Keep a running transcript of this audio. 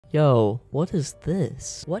Yo, what is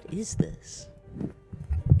this? What is this?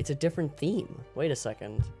 It's a different theme. Wait a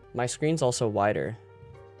second. My screen's also wider,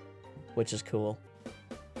 which is cool.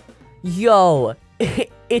 Yo,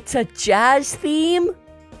 it's a jazz theme?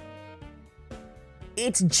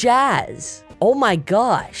 It's jazz. Oh my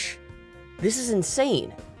gosh. This is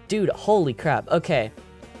insane. Dude, holy crap. Okay.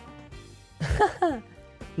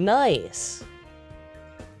 Nice.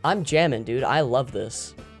 I'm jamming, dude. I love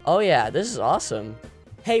this. Oh yeah, this is awesome.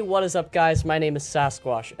 Hey, what is up, guys? My name is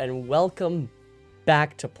Sasquatch, and welcome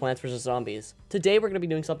back to Plants vs. Zombies. Today, we're going to be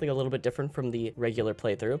doing something a little bit different from the regular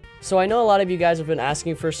playthrough. So I know a lot of you guys have been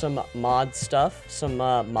asking for some mod stuff, some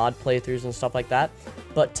mod playthroughs and stuff like that.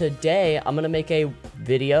 But today, I'm going to make a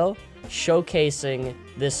video showcasing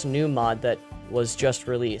this new mod that was just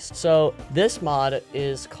released. So this mod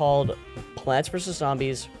is called Plants vs.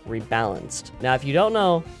 Zombies Rebalanced. Now, if you don't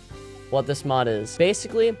know what this mod is,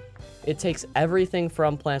 basically, it takes everything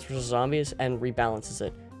from Plants vs. Zombies and rebalances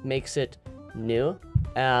it, makes it new,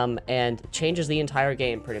 and changes the entire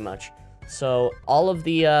game pretty much. So all of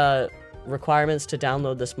the requirements to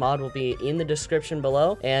download this mod will be in the description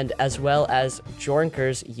below, and as well as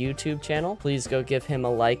Jornker's YouTube channel. Please go give him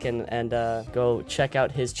a like and go check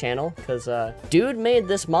out his channel, because dude made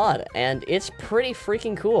this mod and it's pretty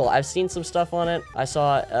freaking cool. I've seen some stuff on it. I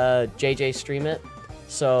saw JJ stream it.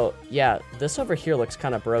 So yeah, this over here looks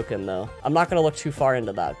kind of broken though. I'm not gonna look too far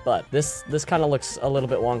into that, but this kind of looks a little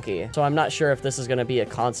bit wonky. So I'm not sure if this is gonna be a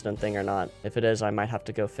constant thing or not. If it is, I might have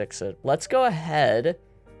to go fix it. Let's go ahead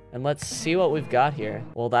and let's see what we've got here.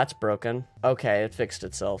 Well, that's broken. Okay, it fixed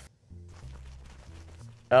itself.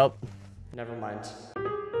 Oh, never mind.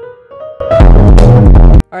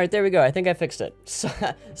 All right, there we go. I think I fixed it.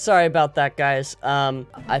 Sorry about that, guys.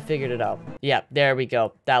 I figured it out. Yeah, there we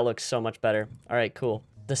go. That looks so much better. All right, cool.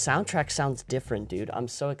 The soundtrack sounds different, dude. I'm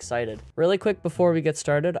so excited. Really quick before we get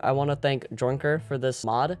started, I want to thank Jornker for this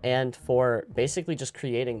mod and for basically just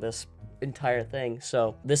creating this entire thing.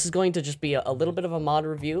 So this is going to just be a little bit of a mod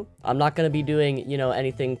review. I'm not going to be doing, you know,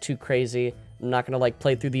 anything too crazy. I'm not going to like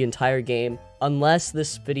play through the entire game unless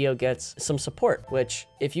this video gets some support, which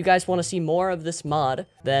if you guys want to see more of this mod,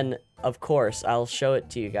 then of course I'll show it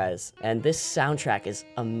to you guys. And this soundtrack is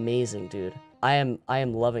amazing, dude. I am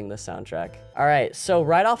loving this soundtrack. All right, so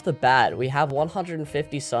right off the bat, we have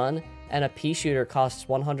 150 sun and a pea shooter costs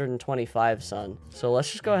 125 sun. So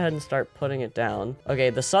let's just go ahead and start putting it down.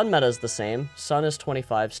 Okay, the sun meta is the same. Sun is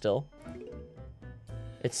 25 still.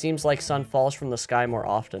 It seems like sun falls from the sky more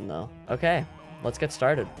often though. Okay, let's get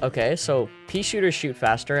started. Okay, so pea shooters shoot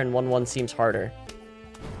faster and 1-1 seems harder.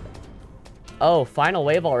 Oh, final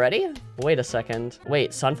wave already? Wait a second.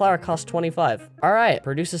 Wait, sunflower costs 25. All right,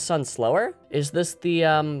 produces sun slower? Is this the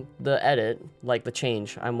edit, like the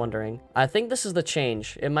change? I'm wondering. I think this is the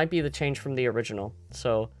change. It might be the change from the original.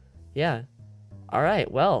 So, yeah. All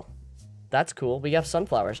right, well, that's cool. We have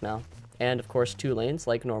sunflowers now. And of course, 2 lanes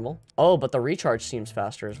like normal. Oh, but the recharge seems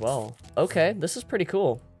faster as well. Okay, this is pretty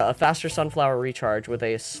cool. A faster sunflower recharge with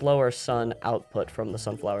a slower sun output from the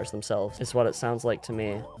sunflowers themselves is what it sounds like to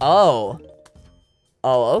me. Oh.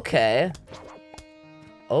 Oh, okay.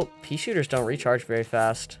 Oh, pea shooters don't recharge very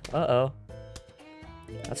fast. Uh-oh.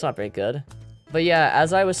 That's not very good. But yeah,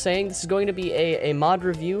 as I was saying, this is going to be a mod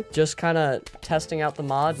review. Just kind of testing out the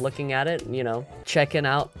mod, looking at it, you know, checking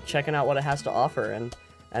out what it has to offer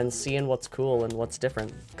and seeing what's cool and what's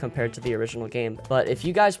different compared to the original game. But if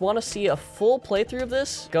you guys want to see a full playthrough of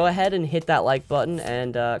this, go ahead and hit that like button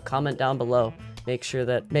and comment down below. Make sure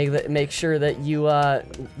that you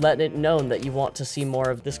let it known that you want to see more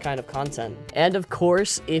of this kind of content. And of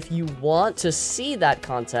course, if you want to see that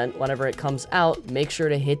content whenever it comes out, make sure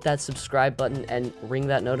to hit that subscribe button and ring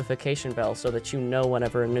that notification bell so that you know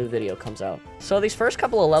whenever a new video comes out. So these first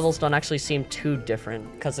couple of levels don't actually seem too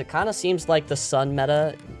different, because it kind of seems like the sun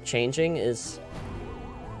meta changing is,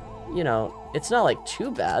 you know, it's not like too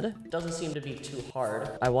bad. It doesn't seem to be too hard.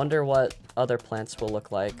 I wonder what other plants will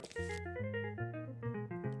look like.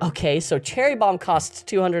 Okay, so Cherry Bomb costs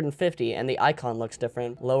 250 and the icon looks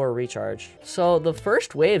different. Lower recharge. So the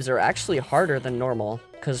first waves are actually harder than normal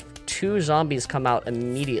because 2 zombies come out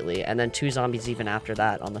immediately and then 2 zombies even after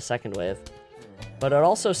that on the second wave. But it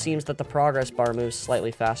also seems that the progress bar moves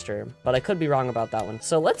slightly faster, but I could be wrong about that one.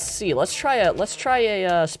 So let's see. Let's try a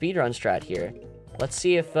speedrun strat here. Let's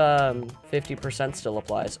see if 50% still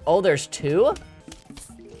applies. Oh, there's 2?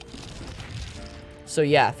 So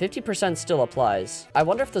yeah, 50% still applies. I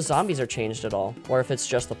wonder if the zombies are changed at all, or if it's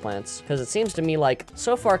just the plants. Because it seems to me like,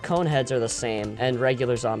 so far cone heads are the same, and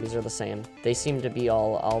regular zombies are the same. They seem to be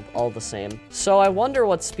all the same. So I wonder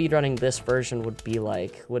what speedrunning this version would be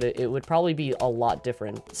like. It would probably be a lot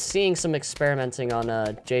different. Seeing some experimenting on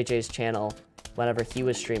JJ's channel whenever he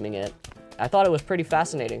was streaming it, I thought it was pretty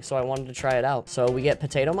fascinating, so I wanted to try it out. So we get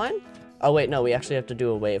potato mine? Oh wait, no, we actually have to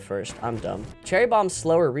do a wave first. I'm dumb. Cherry Bomb's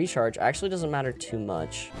slower recharge actually doesn't matter too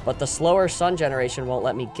much, but the slower sun generation won't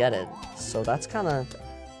let me get it. So that's kind of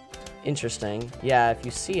interesting. Yeah, if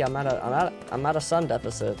you see, I'm at a sun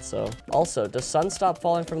deficit, so. Also, does sun stop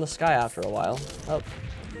falling from the sky after a while? Oh,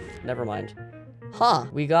 never mind. Huh,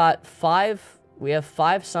 we have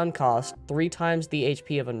 5 sun cost, 3 times the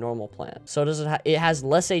HP of a normal plant. So does it has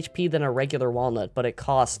less HP than a regular walnut, but it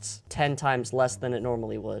costs 10 times less than it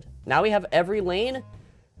normally would. Now we have every lane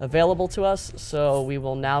available to us, so we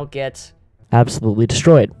will now get absolutely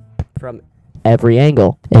destroyed from every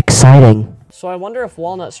angle. Exciting. So I wonder if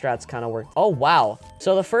walnut strats kind of work. Oh, wow.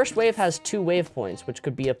 So the first wave has 2 wave points, which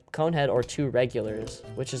could be a conehead or 2 regulars,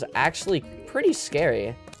 which is actually pretty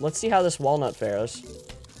scary. Let's see how this walnut fares.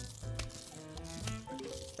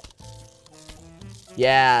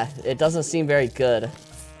 Yeah, it doesn't seem very good.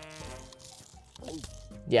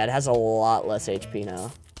 Yeah, it has a lot less HP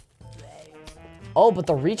now. Oh, but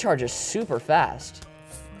the recharge is super fast.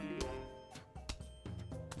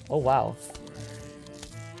 Oh, wow.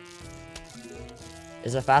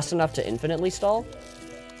 Is it fast enough to infinitely stall?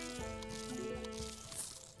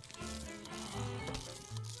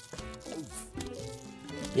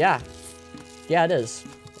 Yeah. Yeah, it is.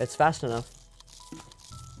 It's fast enough.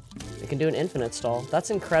 It can do an infinite stall. That's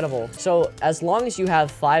incredible. So as long as you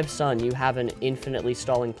have 5 sun, you have an infinitely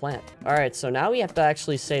stalling plant. All right, so now we have to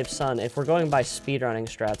actually save sun. If we're going by speedrunning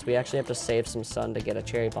strats, we actually have to save some sun to get a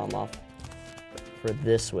cherry bomb off for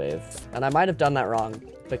this wave. And I might have done that wrong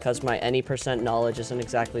because my any percent knowledge isn't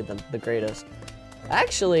exactly the greatest.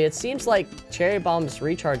 Actually, it seems like cherry bomb's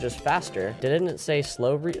recharge is faster. Didn't it say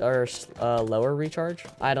lower recharge?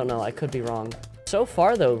 I don't know. I could be wrong. So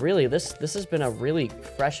far though, really, this has been a really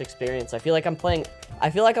fresh experience. I feel like I'm playing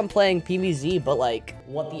PvZ, but like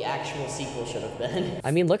what the actual sequel should have been.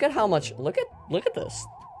 I mean, look at how much, look at this.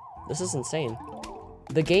 This is insane.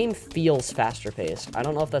 The game feels faster paced. I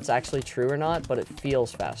don't know if that's actually true or not, but it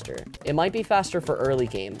feels faster. It might be faster for early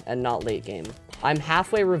game and not late game. I'm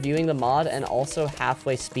halfway reviewing the mod and also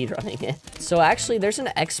halfway speedrunning it. So actually there's an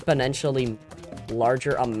exponentially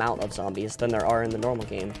larger amount of zombies than there are in the normal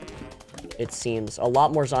game. It seems a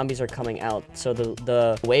lot more zombies are coming out, so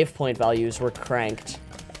the wave point values were cranked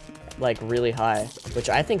like really high, which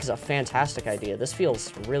I think is a fantastic idea. This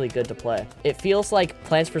feels really good to play. It feels like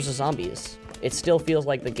Plants vs. Zombies. It still feels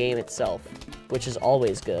like the game itself, which is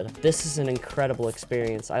always good. This is an incredible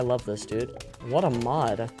experience. I love this, dude. What a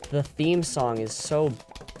mod. The theme song is so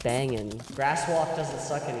banging. Grass walk doesn't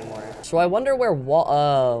suck anymore. So I wonder where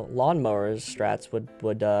lawnmowers strats would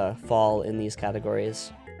fall in these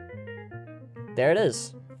categories. There it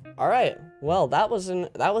is. All right. Well, that was an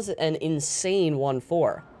insane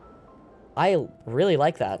 1-4. I really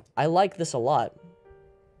like that. I like this a lot.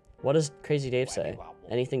 What does Crazy Dave say?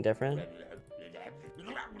 Anything different?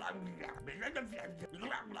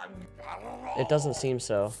 It doesn't seem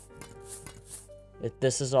so.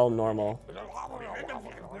 This is all normal.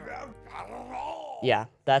 Yeah,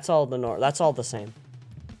 that's all the same.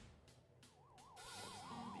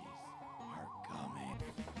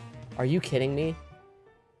 Are you kidding me?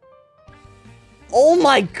 Oh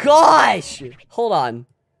my gosh! Hold on.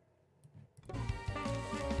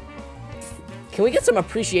 Can we get some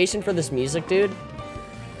appreciation for this music, dude?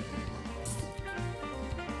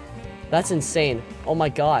 That's insane. Oh my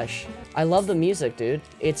gosh. I love the music, dude.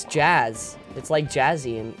 It's jazz. It's like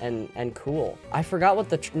jazzy and cool. I forgot what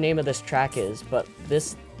the name of this track is, but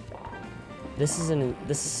this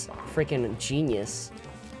is freaking genius.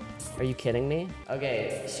 Are you kidding me?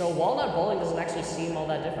 Okay, so Walnut Bowling doesn't actually seem all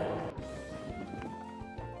that different.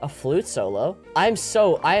 A flute solo? I am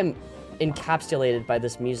encapsulated by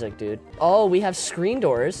this music, dude. Oh, we have screen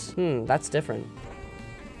doors. That's different.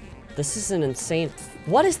 This is an insane...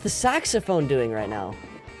 What is the saxophone doing right now?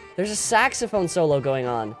 There's a saxophone solo going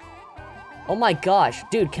on. Oh my gosh.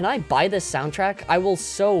 Dude, can I buy this soundtrack? I will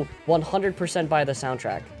so 100% buy the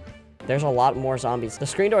soundtrack. There's a lot more zombies. The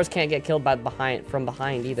screen doors can't get killed from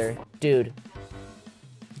behind either. Dude.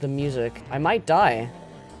 The music. I might die.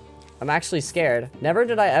 I'm actually scared. Never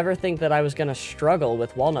did I ever think that I was gonna struggle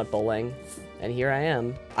with walnut bowling. And here I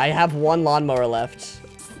am. I have 1 lawnmower left.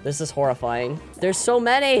 This is horrifying. There's so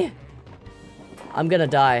many! I'm gonna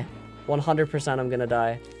die. 100% I'm gonna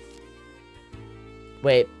die.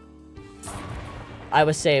 Wait. I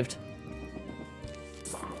was saved.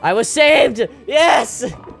 I was saved! Yes!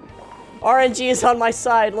 RNG is on my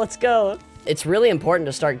side. Let's go. It's really important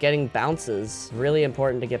to start getting bounces. Really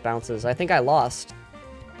important to get bounces. I think I lost.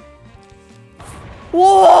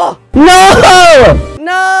 Whoa! No!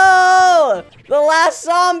 No! The last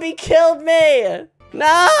zombie killed me!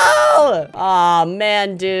 No! Aw,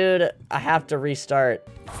 man, dude. I have to restart.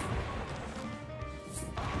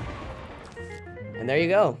 And there you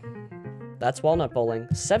go. That's walnut bowling.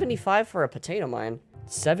 75 for a potato mine.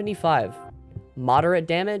 75. Moderate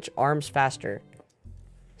damage, arms faster.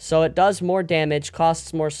 So it does more damage,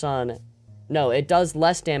 costs more sun. No, it does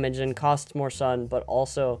less damage and costs more sun, but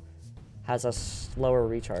also has a slower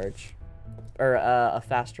recharge. Or a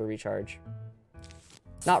faster recharge.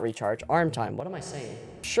 Not recharge, arm time. What am I saying?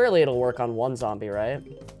 Surely it'll work on one zombie, right?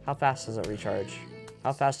 How fast does it recharge?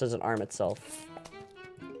 How fast does it arm itself?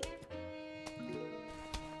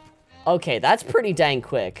 Okay, that's pretty dang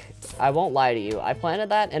quick. I won't lie to you. I planted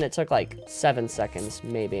that and it took like 7 seconds,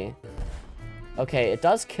 maybe. Okay, it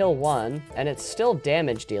does kill one, and it's still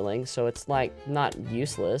damage dealing, so it's like not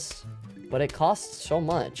useless, but it costs so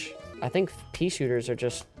much. I think pea shooters are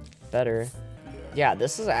just better. Yeah,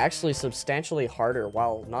 this is actually substantially harder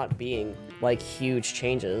while not being like huge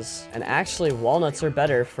changes. And actually, walnuts are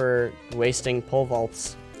better for wasting pole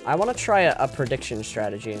vaults. I want to try a prediction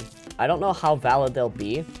strategy. I don't know how valid they'll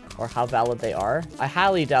be or how valid they are. I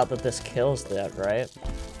highly doubt that this kills that, right?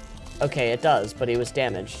 Okay, it does, but he was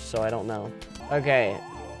damaged, so I don't know. Okay.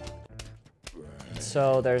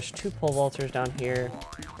 So there's 2 pole vaulters down here.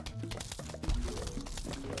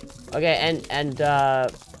 Okay, and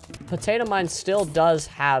potato mine still does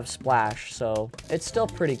have splash, so it's still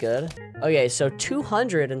pretty good. Okay, so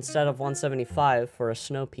 200 instead of 175 for a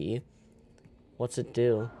snow pea. What's it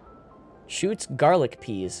do? Shoots garlic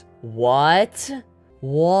peas. What?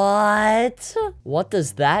 What? What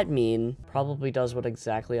does that mean? Probably does what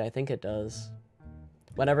exactly I think it does.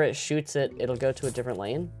 Whenever it shoots it, it'll go to a different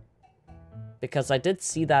lane. Because I did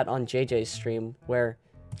see that on JJ's stream where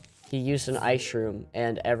he used an ice shroom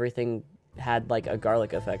and everything had like a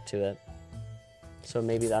garlic effect to it. So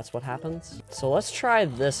maybe that's what happens. So let's try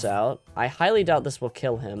this out. I highly doubt this will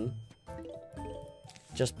kill him.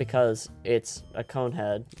 Just because it's a cone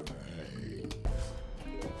head.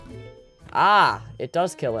 Ah, it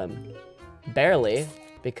does kill him. Barely,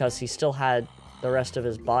 because he still had the rest of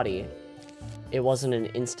his body. It wasn't an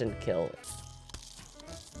instant kill.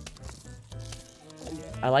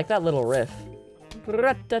 I like that little riff.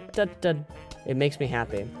 It makes me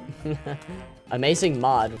happy. Amazing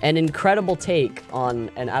mod. An incredible take on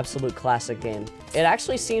an absolute classic game. It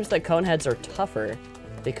actually seems that coneheads are tougher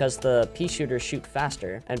because the pea shooters shoot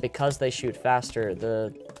faster. And because they shoot faster,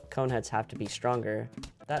 the coneheads have to be stronger.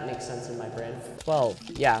 That makes sense in my brain.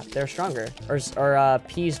 12. Yeah, they're stronger. Or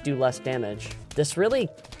peas do less damage. This really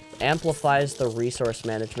amplifies the resource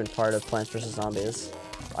management part of Plants vs. Zombies.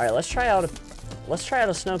 All right, let's try out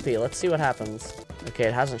a snow pea. Let's see what happens. Okay,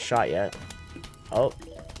 it hasn't shot yet. Oh.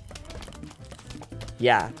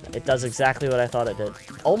 Yeah, it does exactly what I thought it did.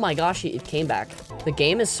 Oh my gosh, it came back. The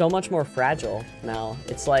game is so much more fragile now.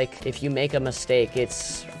 It's like, if you make a mistake,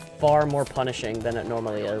 it's far more punishing than it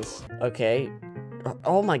normally is. Okay.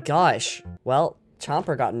 Oh my gosh. Well,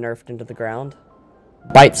 Chomper got nerfed into the ground.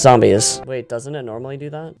 Bite zombies. Wait, doesn't it normally do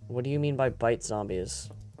that? What do you mean by bite zombies?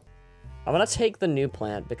 I'm gonna take the new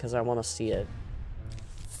plant because I want to see it.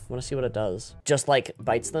 I want to see what it does. Just like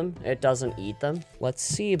bites them, it doesn't eat them. Let's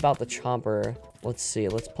see about the Chomper. Let's see,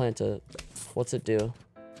 let's plant it. What's it do?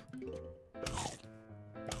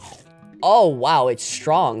 Oh, wow, it's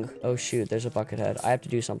strong. Oh shoot, there's a bucket head. I have to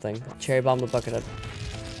do something. Cherry bomb the bucket head.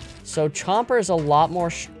 So Chomper is a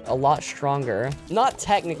lot stronger. Not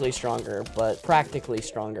technically stronger, but practically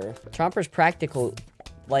stronger. Chomper's practical,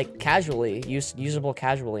 like casually, usable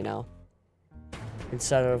casually now.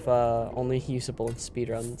 Instead of only usable in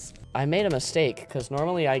speedruns. I made a mistake, because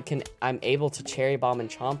normally I'm able to cherry bomb and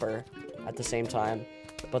Chomper at the same time.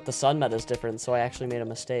 But the sun meta is different, so I actually made a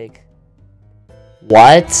mistake.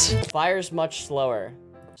 What? Fire's much slower.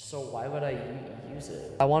 So why would I use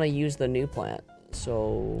it? I want to use the new plant.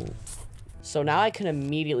 So now I can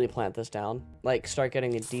immediately plant this down. Like, start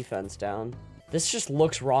getting a defense down. This just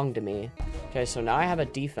looks wrong to me. Okay, so now I have a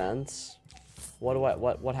defense.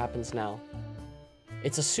 What happens now?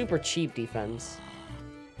 It's a super cheap defense.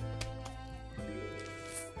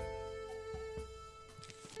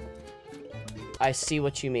 I see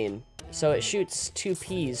what you mean. So it shoots 2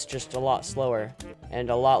 peas just a lot slower and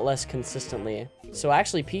a lot less consistently. So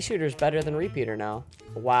actually, pea shooter's better than repeater now.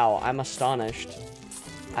 Wow, I'm astonished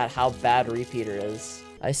at how bad repeater is.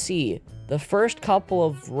 I see. The first couple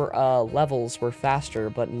of levels were faster,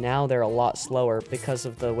 but now they're a lot slower because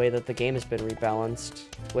of the way that the game has been rebalanced,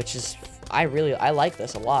 which is, I like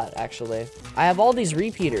this a lot, actually. I have all these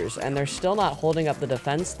repeaters, and they're still not holding up the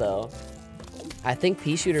defense, though. I think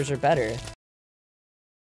pea shooters are better.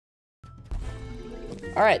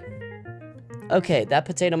 Alright. Okay, that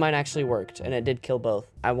potato mine actually worked, and it did kill both.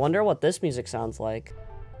 I wonder what this music sounds like.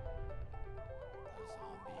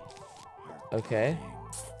 Okay.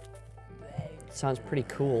 Sounds pretty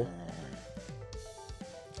cool.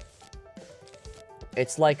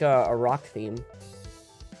 It's like a rock theme.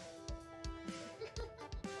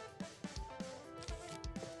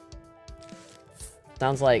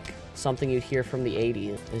 Sounds like something you'd hear from the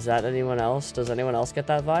 80s. Is that anyone else? Does anyone else get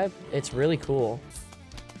that vibe? It's really cool.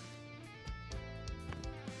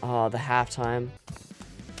 Oh, the halftime.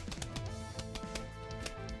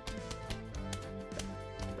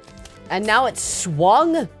 And now it's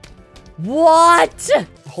swung? What?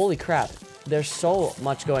 Holy crap. There's so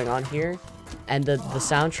much going on here. And the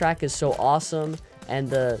soundtrack is so awesome. And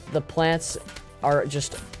the plants are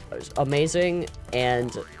just amazing.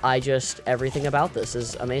 And everything about this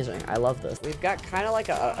is amazing. I love this. We've got kind of like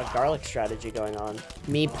a garlic strategy going on.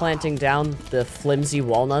 Me planting down the flimsy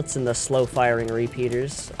walnuts and the slow firing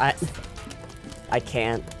repeaters. I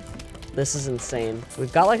can't. This is insane.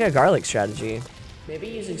 We've got like a garlic strategy. Maybe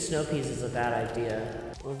using snow peas is a bad idea.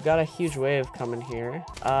 We've got a huge wave coming here.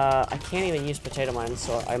 I can't even use potato mines,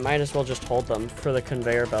 so I might as well just hold them for the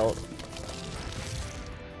conveyor belt.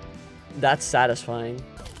 That's satisfying.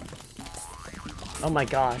 Oh my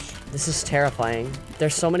gosh, this is terrifying.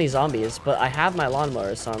 There's so many zombies, but I have my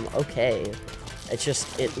lawnmower, so I'm okay. It's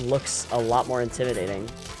just, it looks a lot more intimidating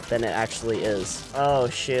than it actually is. Oh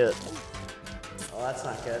shoot. Oh, that's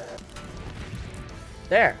not good.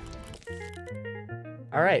 There.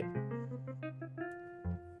 All right.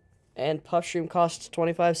 And Puff Shroom costs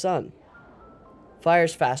 25 sun.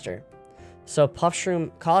 Fires faster. So Puff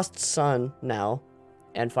Shroom costs sun now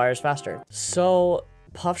and fires faster. So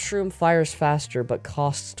Puff Shroom fires faster but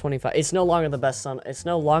costs 25. It's no longer the best sun. It's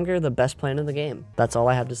no longer the best plan in the game. That's all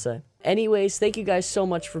I have to say. Anyways, thank you guys so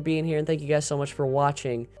much for being here and thank you guys so much for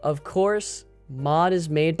watching. Of course, mod is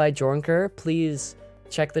made by Jornker. Please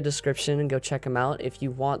check the description and go check him out if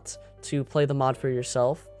you want to play the mod for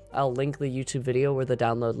yourself. I'll link the YouTube video where the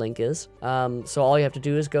download link is. So all you have to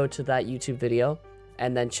do is go to that YouTube video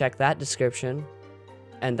and then check that description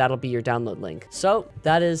and that'll be your download link. So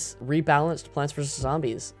that is rebalanced Plants vs.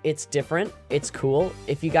 Zombies. It's different, it's cool.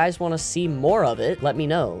 If you guys want to see more of it, let me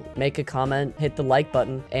know. Make a comment, hit the like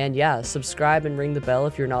button, and yeah, subscribe and ring the bell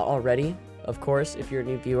if you're not already, of course, if you're a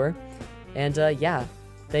new viewer. And yeah,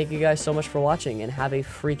 thank you guys so much for watching and have a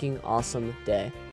freaking awesome day.